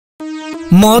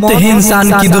मौत ही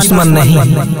इंसान की दुश्मन नहीं,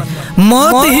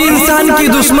 मौत ही इंसान की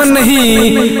दुश्मन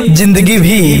नहीं, जिंदगी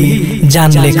भी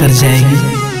जान लेकर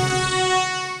जाएगी।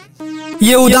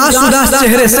 ये उदास उदास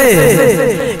चेहरे से,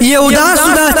 ये उदास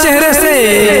उदास चेहरे से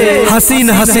हसीन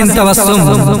हसीन तबस्सुम,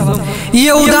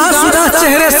 ये उदास उदास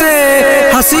चेहरे से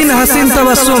हसीन हसीन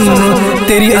तबस्सुम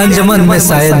तेरी अंजमन में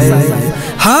शायद,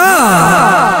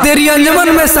 हाँ तेरी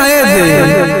अंजमन में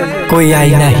शायद कोई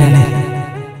आईना ही नहीं।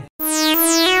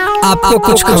 आपको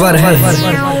कुछ खबर है,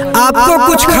 आपको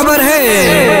कुछ खबर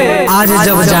है आज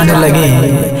जब जाने लगे,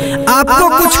 आपको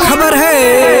कुछ खबर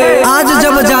है आज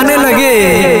जब जाने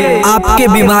लगे, आपके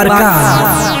बीमार का,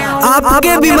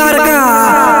 आपके बीमार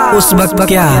का उस वक्त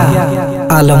क्या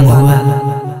आलम हुआ।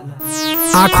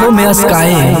 आंखों में अश्क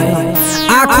आए,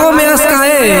 आंखों में अश्क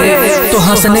आए तो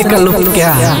हंसने का लुत्फ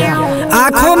क्या,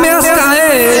 आंखों में अश्क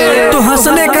आए तो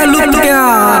हंसने का लुत्फ क्या।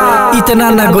 इतना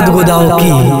न गुदगुदाओ की,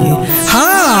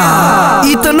 हाँ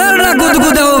इतना न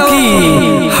गुदगुदाओ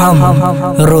की हम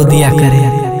रो दिया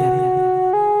करें।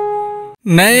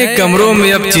 नए कमरों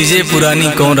में अब चीजें पुरानी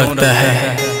कौन रखता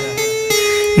है,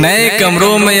 नए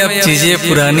कमरों में अब चीजें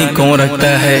पुरानी कौन रखता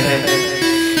है।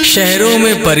 शहरों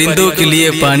में परिंदों के लिए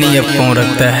पानी अब कौन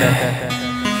रखता है।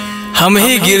 हम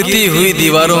ही गिरती हुई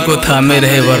दीवारों को थामे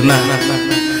रहे वरना,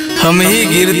 हम ही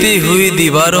गिरती हुई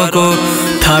दीवारों को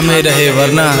थामे रहे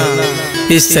वरना,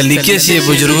 इस सलीके से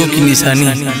बुजुर्गों की निशानी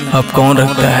अब कौन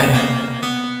रखता है।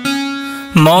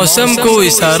 मौसम को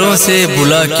इशारों से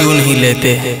बुला क्यों नहीं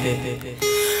लेते,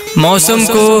 मौसम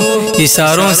को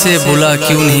इशारों से बुला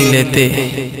क्यों नहीं लेते।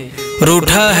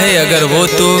 रूठा है अगर वो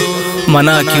तो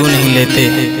मना क्यों नहीं लेते।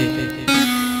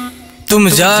 तुम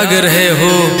जाग रहे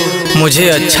हो मुझे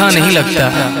अच्छा नहीं लगता,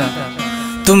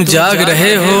 तुम जाग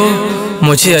रहे हो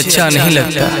मुझे अच्छा नहीं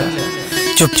लगता।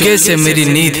 चुपके से मेरी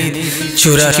नींद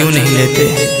चुरा क्यों नहीं लेते।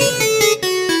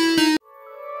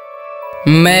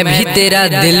 मैं भी तेरा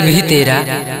दिल भी तेरा,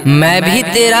 मैं भी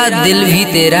तेरा दिल भी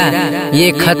तेरा,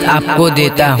 ये खत आपको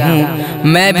देता हूँ।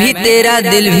 मैं भी तेरा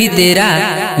दिल भी तेरा,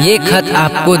 ये खत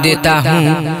आपको देता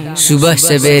हूँ। सुबह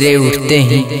सवेरे उठते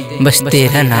ही बस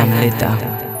तेरा नाम लेता हूँ।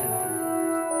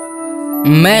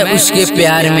 मैं उसके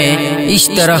प्यार में इस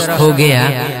तरह खो गया,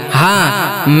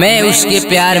 हाँ मैं उसके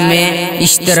प्यार में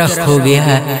इस तरह खो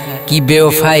गया कि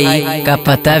बेवफाई का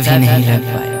पता भी नहीं लग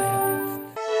पाया।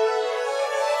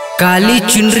 काली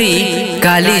चुनरी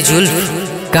काली जुल्फ,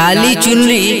 काली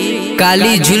चुनरी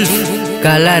काली जुल्फ,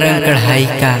 काला रंग कढ़ाई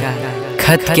का,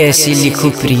 खत कैसी लिखूं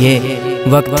प्रिय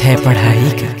वक्त है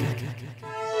पढ़ाई का।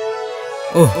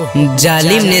 ओह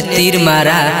जालिम ने तीर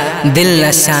मारा दिल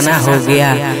निशाना हो गया,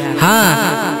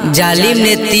 हाँ जालिम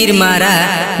ने तीर मारा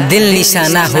दिल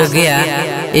निशाना हो गया।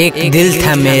 एक दिल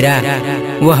था मेरा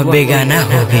वह बेगाना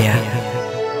हो गया।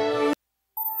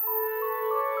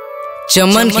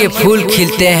 चमन के फूल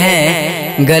खिलते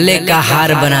हैं गले का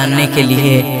हार बनाने के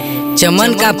लिए,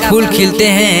 चमन का फूल खिलते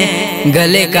हैं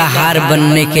गले का हार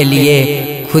बनने के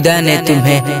लिए। खुदा ने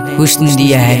तुम्हें हुस्न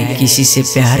दिया है किसी से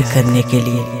प्यार करने के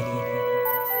लिए।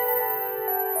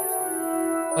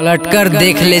 पलटकर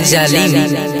देख ले जालिम,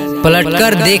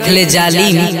 पलटकर देख ले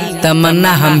जालिम,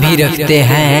 तमन्ना हम भी रखते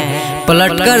हैं।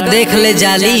 पलटकर देख ले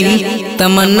जालिम,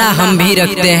 तमन्ना हम भी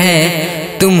रखते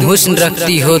हैं। तुम हुस्न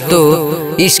रखती हो तो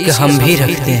इश्क हम भी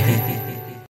रखते हैं।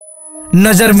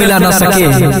 नजर मिला न सके,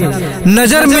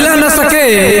 नजर मिला न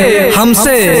सके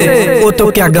हमसे वो तो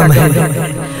क्या गम है।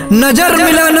 नजर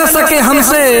मिला न सके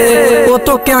हमसे वो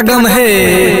तो क्या गम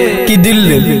है। कि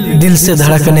दिल दिल से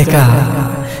धड़कने का,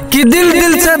 कि दिल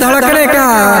दिल से धड़कने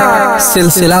का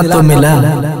सिलसिला तो मिला।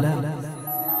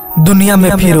 दुनिया में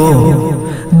फिरो,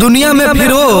 दुनिया में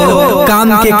फिरो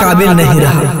काम के काबिल नहीं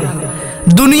रहा।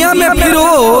 दुनिया में फिरो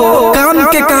काम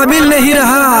के काबिल नहीं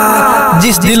रहा।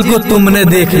 जिस दिल को तुमने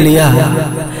देख लिया,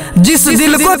 जिस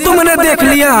दिल को तुमने देख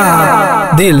लिया,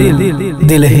 दिल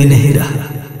दिल ही नहीं रहा।